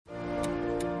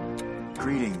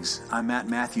Greetings. I'm Matt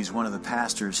Matthews, one of the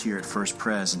pastors here at First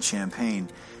Pres in Champaign,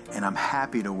 and I'm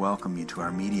happy to welcome you to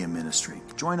our media ministry.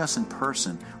 Join us in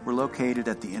person. We're located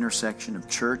at the intersection of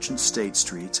Church and State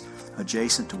Streets,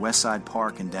 adjacent to Westside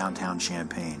Park in downtown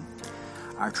Champaign.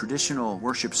 Our traditional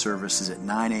worship service is at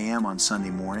 9 a.m. on Sunday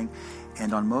morning,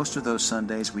 and on most of those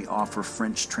Sundays we offer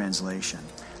French translation.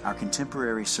 Our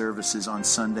contemporary services on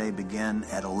Sunday begin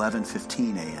at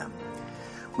 11:15 a.m.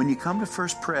 When you come to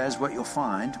First Pres,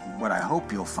 what I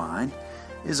hope you'll find,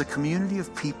 is a community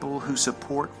of people who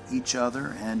support each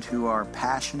other and who are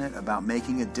passionate about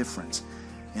making a difference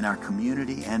in our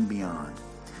community and beyond.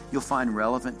 You'll find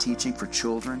relevant teaching for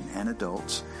children and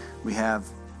adults. We have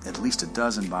at least a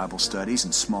dozen Bible studies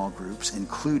in small groups,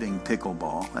 including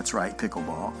pickleball. That's right,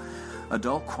 pickleball.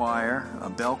 Adult choir, a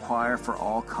bell choir for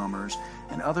all comers,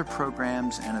 and other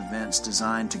programs and events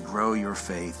designed to grow your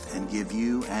faith and give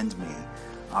you and me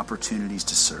opportunities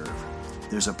to serve.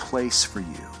 There's a place for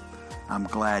you. I'm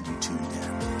glad you tuned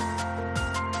in.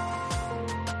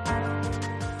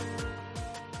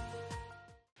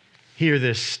 Hear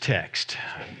this text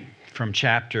from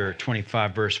chapter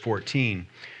 25, verse 14.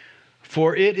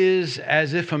 For it is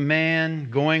as if a man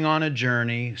going on a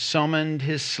journey summoned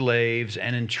his slaves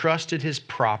and entrusted his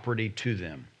property to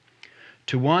them.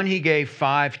 To one he gave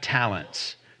 5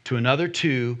 talents, to another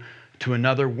 2, to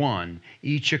another 1,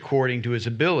 each according to his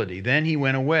ability. Then he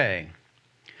went away.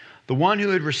 The one who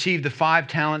had received the 5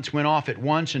 talents went off at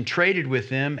once and traded with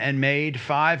them and made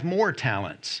 5 more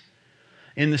talents.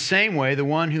 In the same way, the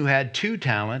one who had 2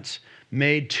 talents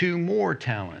made 2 more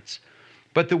talents.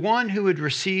 But the one who had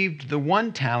received the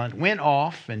 1 talent went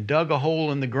off and dug a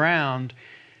hole in the ground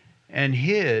and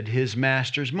hid his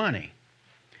master's money.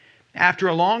 After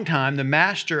a long time, the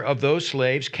master of those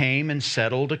slaves came and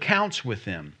settled accounts with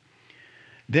them.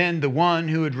 Then the one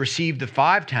who had received the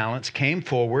 5 talents came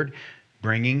forward,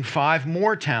 bringing 5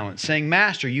 more talents, saying,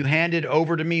 Master, you handed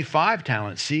over to me 5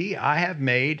 talents. See, I have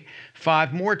made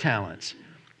 5 more talents.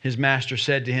 His master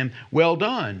said to him, Well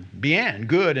done, bien,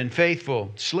 good and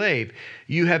faithful slave.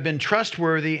 You have been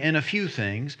trustworthy in a few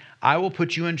things. I will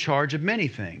put you in charge of many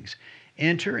things.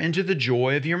 Enter into the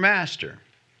joy of your master.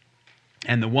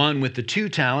 And the one with the 2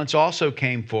 talents also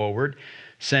came forward,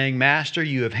 saying, Master,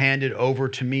 you have handed over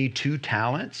to me 2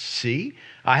 talents. See,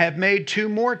 I have made 2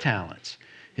 more talents.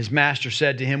 His master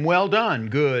said to him, Well done,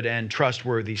 good and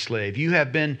trustworthy slave. You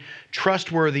have been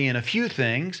trustworthy in a few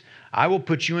things. I will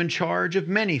put you in charge of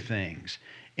many things.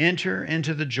 Enter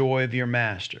into the joy of your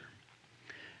master.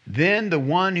 Then the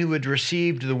one who had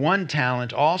received the 1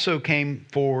 talent also came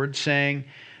forward, saying,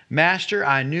 Master,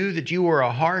 I knew that you were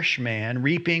a harsh man,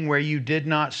 reaping where you did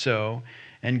not sow,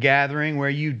 and gathering where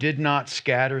you did not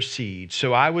scatter seed.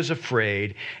 So I was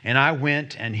afraid, and I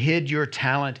went and hid your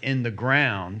talent in the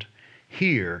ground.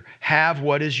 Here, have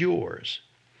what is yours.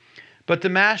 But the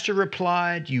master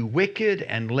replied, You wicked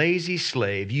and lazy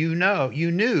slave, you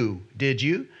knew, did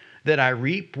you, that I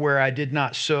reap where I did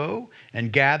not sow,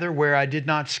 and gather where I did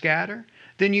not scatter?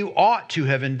 Then you ought to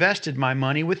have invested my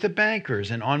money with the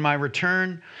bankers, and on my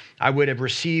return I would have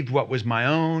received what was my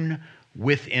own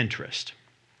with interest.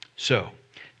 So,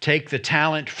 take the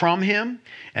talent from him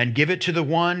and give it to the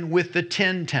one with the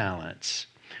 10 talents.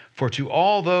 For to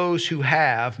all those who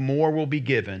have, more will be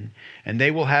given, and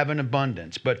they will have an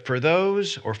abundance. But from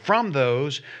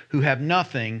those who have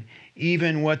nothing,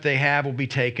 even what they have will be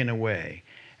taken away.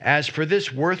 As for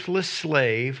this worthless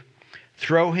slave,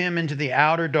 throw him into the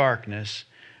outer darkness,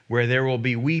 where there will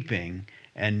be weeping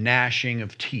and gnashing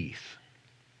of teeth.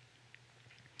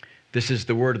 This is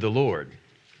the word of the Lord.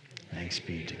 Thanks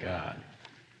be to God.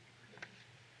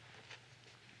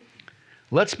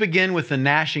 Let's begin with the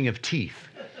gnashing of teeth.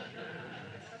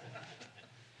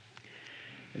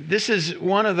 This is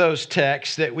one of those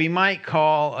texts that we might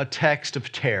call a text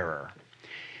of terror.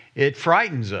 It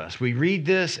frightens us. We read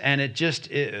this and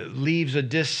it leaves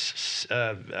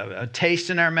a taste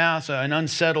in our mouths, an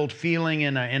unsettled feeling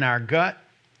in our gut.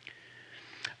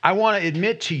 I want to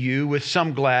admit to you with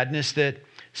some gladness that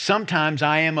sometimes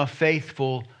I am a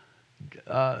faithful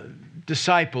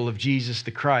disciple of Jesus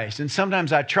the Christ. And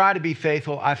sometimes I try to be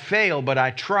faithful. I fail, but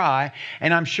I try.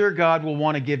 And I'm sure God will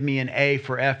want to give me an A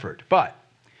for effort. But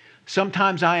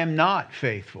sometimes I am not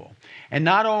faithful. And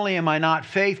not only am I not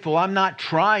faithful, I'm not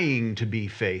trying to be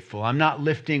faithful. I'm not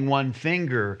lifting one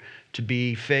finger to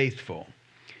be faithful.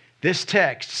 This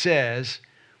text says,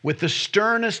 with the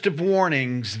sternest of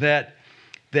warnings, that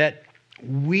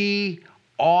we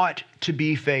ought to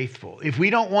be faithful. If we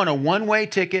don't want a one-way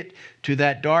ticket to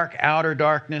that dark outer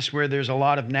darkness where there's a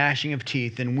lot of gnashing of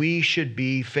teeth, then we should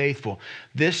be faithful.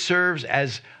 This serves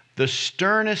as the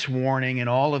sternest warning in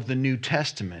all of the New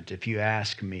Testament, if you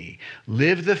ask me.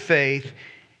 Live the faith,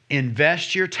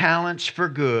 invest your talents for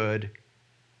good,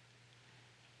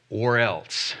 or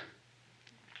else.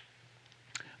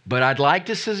 But I'd like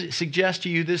to suggest to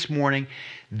you this morning,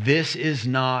 this is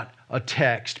not a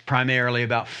text primarily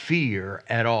about fear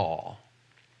at all.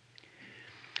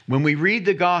 When we read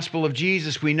the gospel of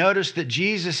Jesus, we notice that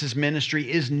Jesus'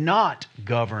 ministry is not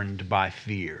governed by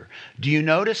fear. Do you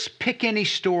notice? Pick any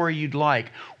story you'd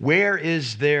like. Where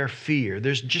is there fear?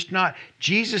 There's just not.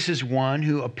 Jesus is one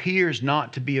who appears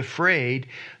not to be afraid,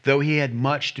 though he had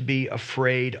much to be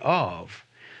afraid of.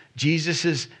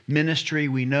 Jesus' ministry,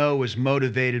 we know, was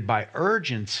motivated by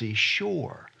urgency,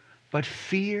 sure, but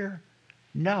fear,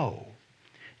 no.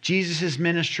 Jesus'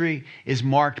 ministry is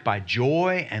marked by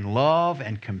joy and love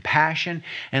and compassion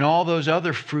and all those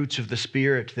other fruits of the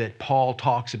Spirit that Paul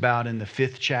talks about in the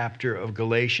 5th chapter of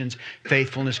Galatians: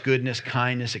 faithfulness, goodness,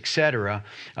 kindness, etc.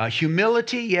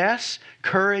 Humility, yes.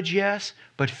 Courage, yes.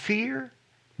 But fear,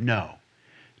 no.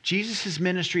 Jesus'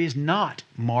 ministry is not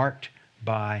marked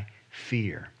by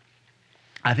fear.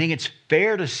 I think it's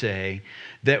fair to say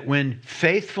that when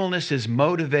faithfulness is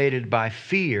motivated by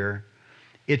fear,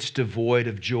 it's devoid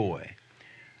of joy.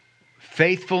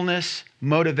 Faithfulness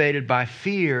motivated by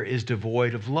fear is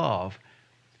devoid of love.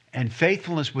 And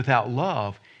faithfulness without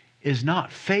love is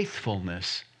not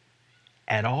faithfulness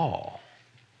at all.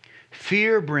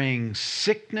 Fear brings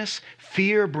sickness.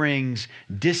 Fear brings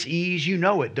dis-ease. You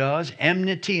know it does.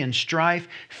 Enmity and strife.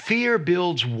 Fear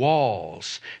builds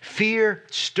walls. Fear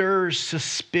stirs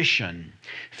suspicion.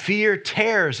 Fear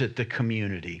tears at the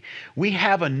community. We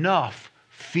have enough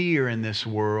fear in this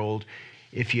world,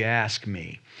 if you ask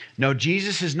me. No,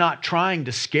 Jesus is not trying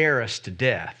to scare us to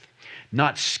death,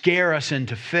 not scare us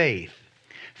into faith.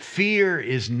 Fear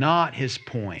is not his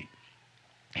point.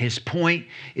 His point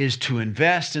is to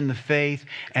invest in the faith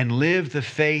and live the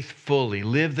faith fully,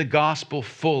 live the gospel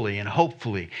fully and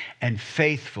hopefully and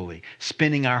faithfully,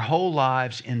 spending our whole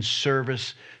lives in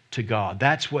service to God.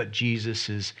 That's what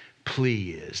Jesus'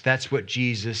 plea is. That's what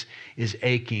Jesus is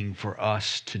aching for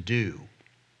us to do.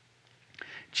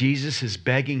 Jesus is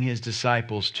begging his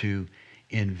disciples to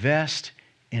invest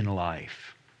in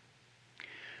life.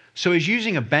 So he's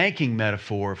using a banking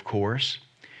metaphor, of course.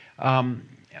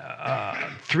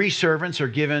 3 servants are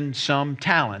given some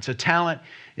talents. A talent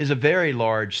is a very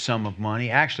large sum of money,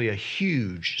 actually a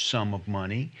huge sum of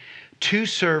money. 2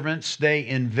 servants, they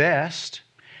invest,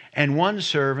 and 1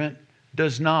 servant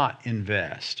does not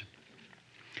invest.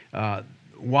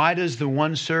 Why does the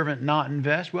 1 servant not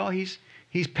invest? Well, he's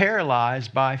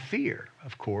paralyzed by fear,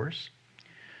 of course.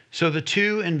 So the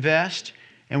 2 invest,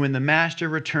 and when the master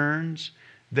returns,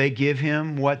 they give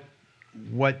him what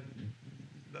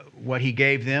he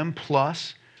gave them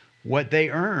plus what they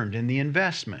earned in the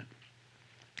investment.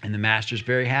 And the master's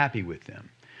very happy with them.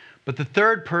 But the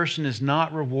 3rd person is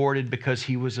not rewarded because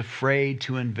he was afraid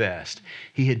to invest.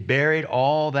 He had buried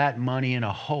all that money in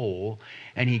a hole,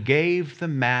 and he gave the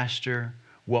master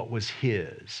what was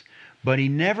his. But he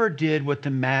never did what the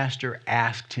master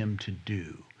asked him to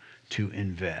do, to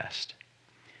invest.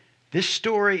 This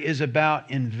story is about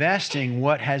investing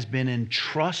what has been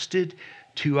entrusted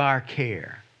to our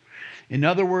care. In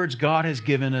other words, God has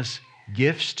given us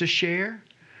gifts to share.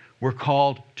 We're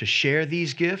called to share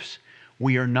these gifts.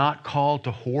 We are not called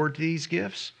to hoard these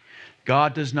gifts.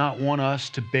 God does not want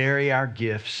us to bury our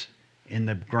gifts in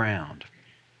the ground.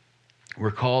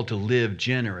 We're called to live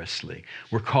generously.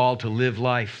 We're called to live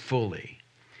life fully.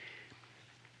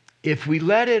 If we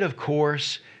let it, of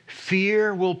course,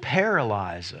 fear will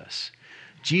paralyze us.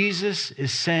 Jesus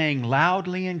is saying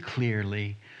loudly and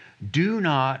clearly, do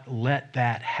not let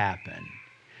that happen.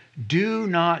 Do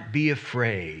not be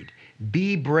afraid.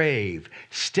 Be brave.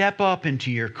 Step up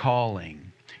into your calling.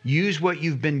 Use what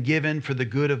you've been given for the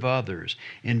good of others.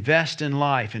 Invest in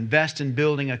life. Invest in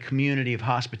building a community of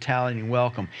hospitality and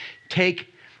welcome. Take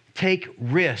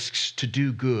risks to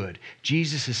do good.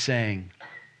 Jesus is saying,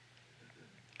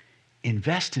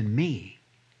 invest in me.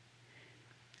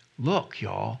 Look,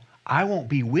 y'all, I won't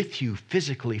be with you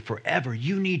physically forever.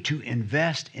 You need to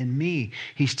invest in me.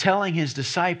 He's telling his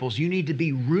disciples, you need to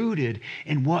be rooted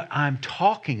in what I'm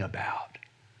talking about.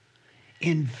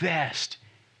 Invest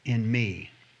in me.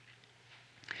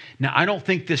 Now, I don't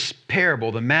think this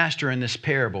parable, the master in this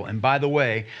parable, and by the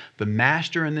way, the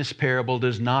master in this parable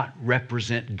does not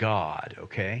represent God,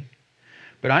 okay?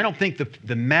 But I don't think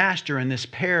the master in this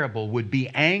parable would be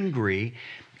angry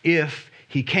if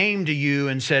he came to you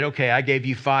and said, okay, I gave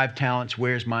you 5 talents,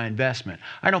 where's my investment?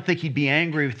 I don't think he'd be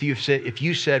angry with you if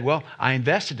you said, well, I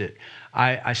invested it.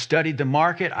 I studied the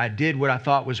market, I did what I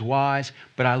thought was wise,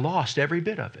 but I lost every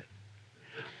bit of it.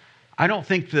 I don't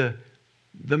think the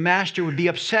master would be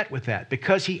upset with that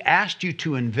because he asked you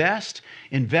to invest.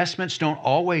 Investments don't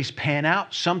always pan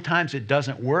out. Sometimes it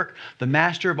doesn't work. The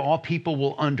master of all people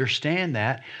will understand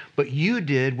that, but you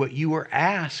did what you were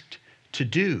asked to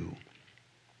do.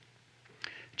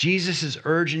 Jesus is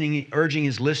urging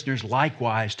his listeners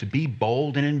likewise to be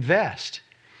bold and invest.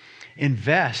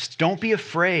 Invest. Don't be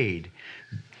afraid.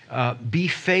 Be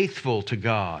faithful to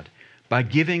God by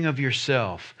giving of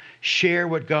yourself. Share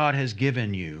what God has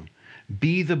given you.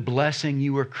 Be the blessing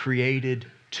you were created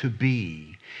to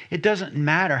be. It doesn't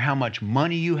matter how much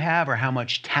money you have or how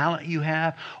much talent you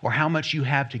have or how much you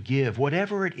have to give.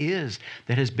 Whatever it is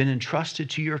that has been entrusted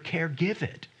to your care, give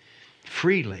it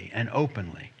freely and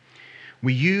openly.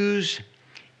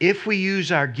 If we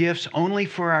use our gifts only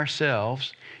for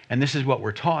ourselves, and this is what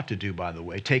we're taught to do, by the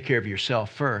way, take care of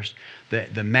yourself first.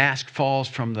 The mask falls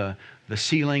from the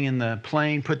ceiling in the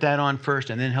plane, put that on first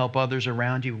and then help others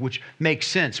around you, which makes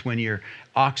sense when you're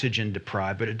oxygen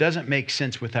deprived, but it doesn't make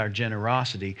sense with our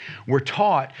generosity. We're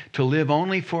taught to live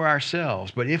only for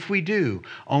ourselves, but if we do,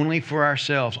 only for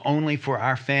ourselves, only for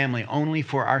our family, only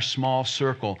for our small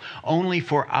circle, only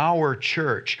for our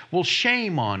church, well,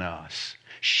 shame on us.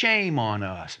 Shame on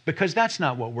us, because that's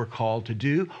not what we're called to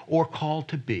do or called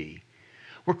to be.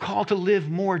 We're called to live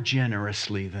more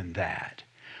generously than that.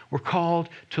 We're called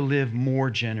to live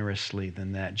more generously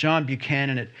than that. John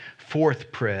Buchanan at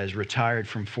Fourth Pres, retired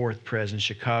from Fourth Pres in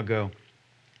Chicago,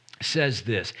 says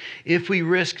this: if we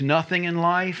risk nothing in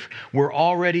life, we're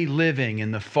already living in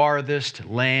the farthest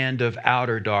land of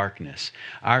outer darkness.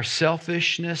 Our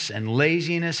selfishness and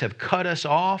laziness have cut us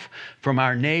off from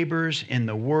our neighbors in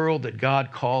the world that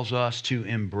God calls us to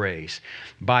embrace.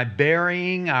 By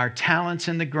burying our talents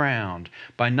in the ground,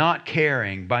 by not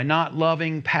caring, by not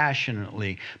loving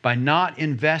passionately, by not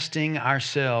investing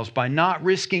ourselves, by not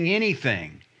risking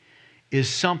anything, is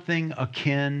something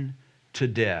akin to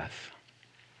death.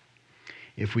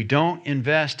 If we don't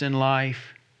invest in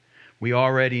life, we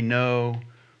already know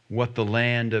what the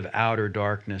land of outer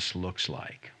darkness looks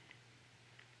like.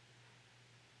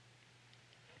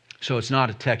 So it's not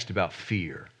a text about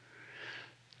fear.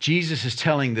 Jesus is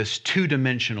telling this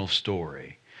two-dimensional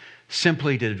story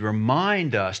simply to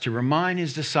remind us, to remind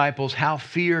his disciples how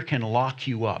fear can lock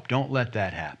you up. Don't let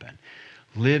that happen.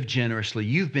 Live generously.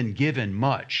 You've been given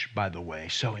much, by the way,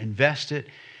 so invest it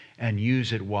and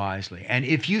use it wisely. And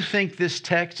if you think this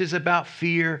text is about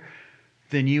fear,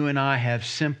 then you and I have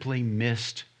simply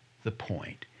missed the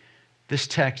point. This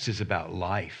text is about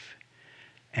life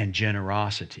and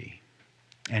generosity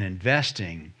and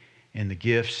investing in the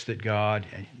gifts that God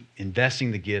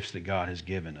has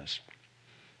given us.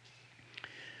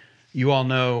 You all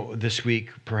know this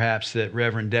week, perhaps, that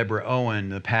Reverend Deborah Owen,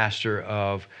 the pastor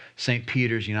of St.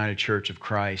 Peter's United Church of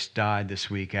Christ, died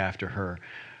this week after her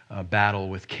battle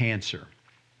with cancer.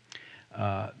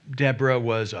 Deborah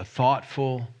was a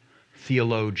thoughtful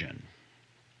theologian,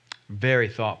 very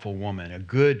thoughtful woman, a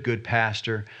good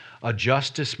pastor, a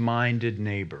justice-minded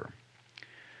neighbor.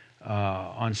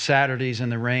 On Saturdays in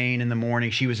the rain in the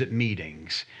morning, she was at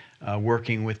meetings,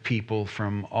 working with people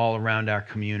from all around our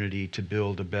community to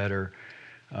build a better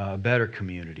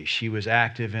community. She was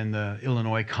active in the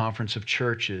Illinois Conference of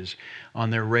Churches on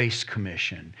their race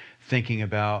commission, thinking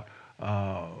about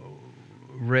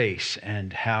race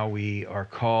and how we are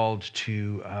called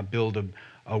to build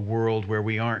a world where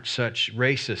we aren't such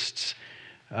racists.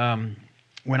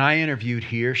 When I interviewed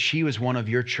here, she was one of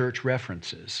your church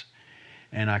references.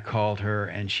 And I called her,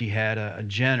 and she had a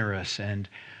generous and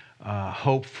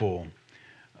hopeful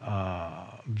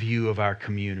view of our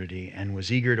community and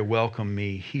was eager to welcome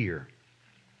me here.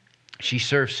 She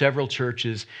served several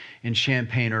churches in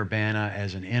Champaign-Urbana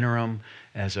as an interim,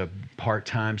 as a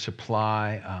part-time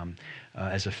supply,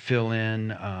 as a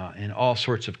fill-in all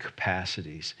sorts of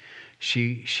capacities.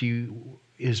 She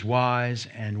is wise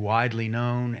and widely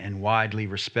known and widely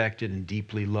respected and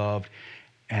deeply loved,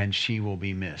 and she will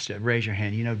be missed. Raise your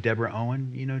hand. You know Deborah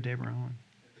Owen? You know Deborah Owen?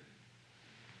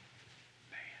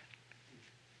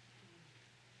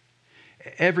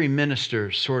 Man. Every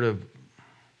minister sort of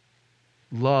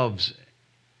loves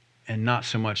and not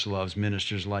so much loves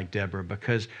ministers like Deborah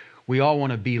because we all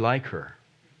want to be like her.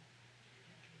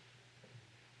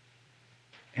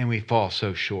 And we fall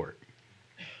so short.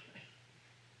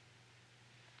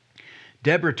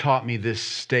 Deborah taught me this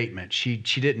statement. She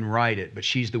didn't write it, but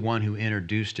she's the one who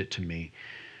introduced it to me.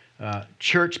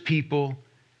 Church people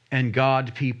and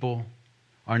God people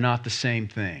are not the same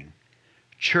thing.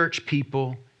 Church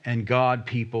people and God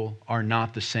people are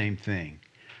not the same thing.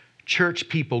 Church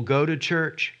people go to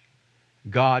church.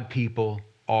 God people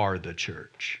are the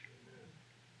church.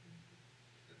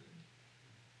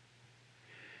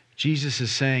 Jesus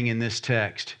is saying in this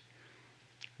text,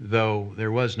 though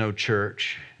there was no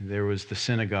church, there was the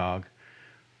synagogue,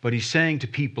 but he's saying to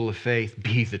people of faith,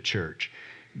 be the church.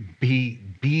 Be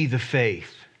the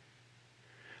faith.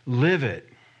 Live it.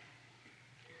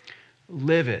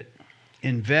 Live it.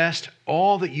 Invest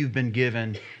all that you've been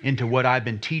given into what I've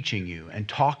been teaching you and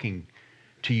talking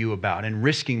to you about and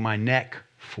risking my neck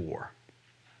for.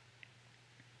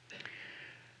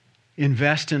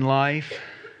 Invest in life.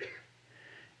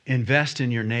 Invest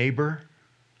in your neighbor.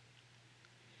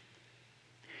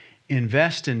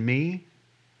 Invest in me.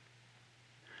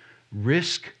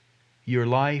 Risk your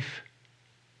life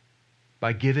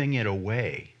by giving it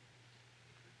away.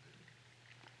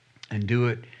 And do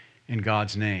it in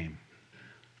God's name,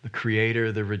 the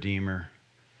Creator, the Redeemer,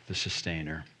 the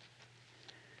Sustainer.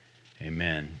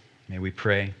 Amen. May we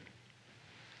pray.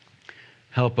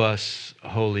 Help us,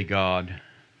 Holy God,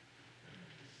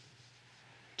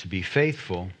 to be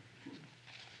faithful,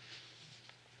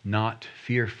 not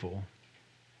fearful.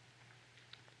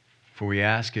 For we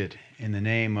ask it in the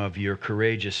name of your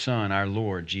courageous Son, our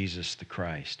Lord, Jesus the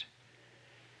Christ.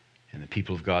 And the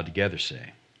people of God together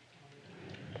say,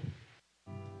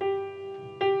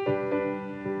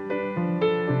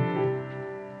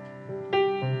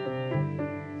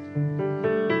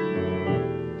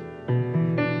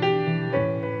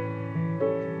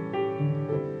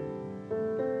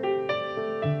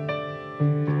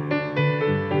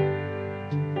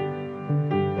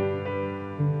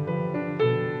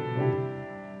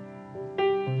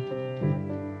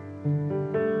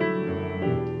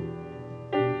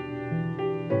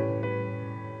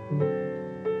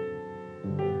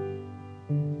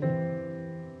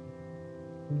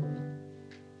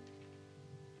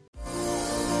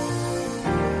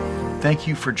 Thank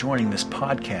you for joining this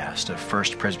podcast of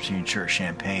First Presbyterian Church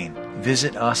Champaign.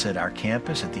 Visit us at our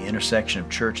campus at the intersection of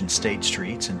Church and State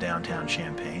Streets in downtown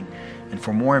Champaign. And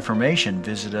for more information,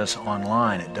 visit us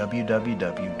online at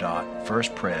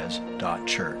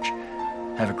www.firstpres.church.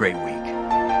 Have a great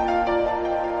week.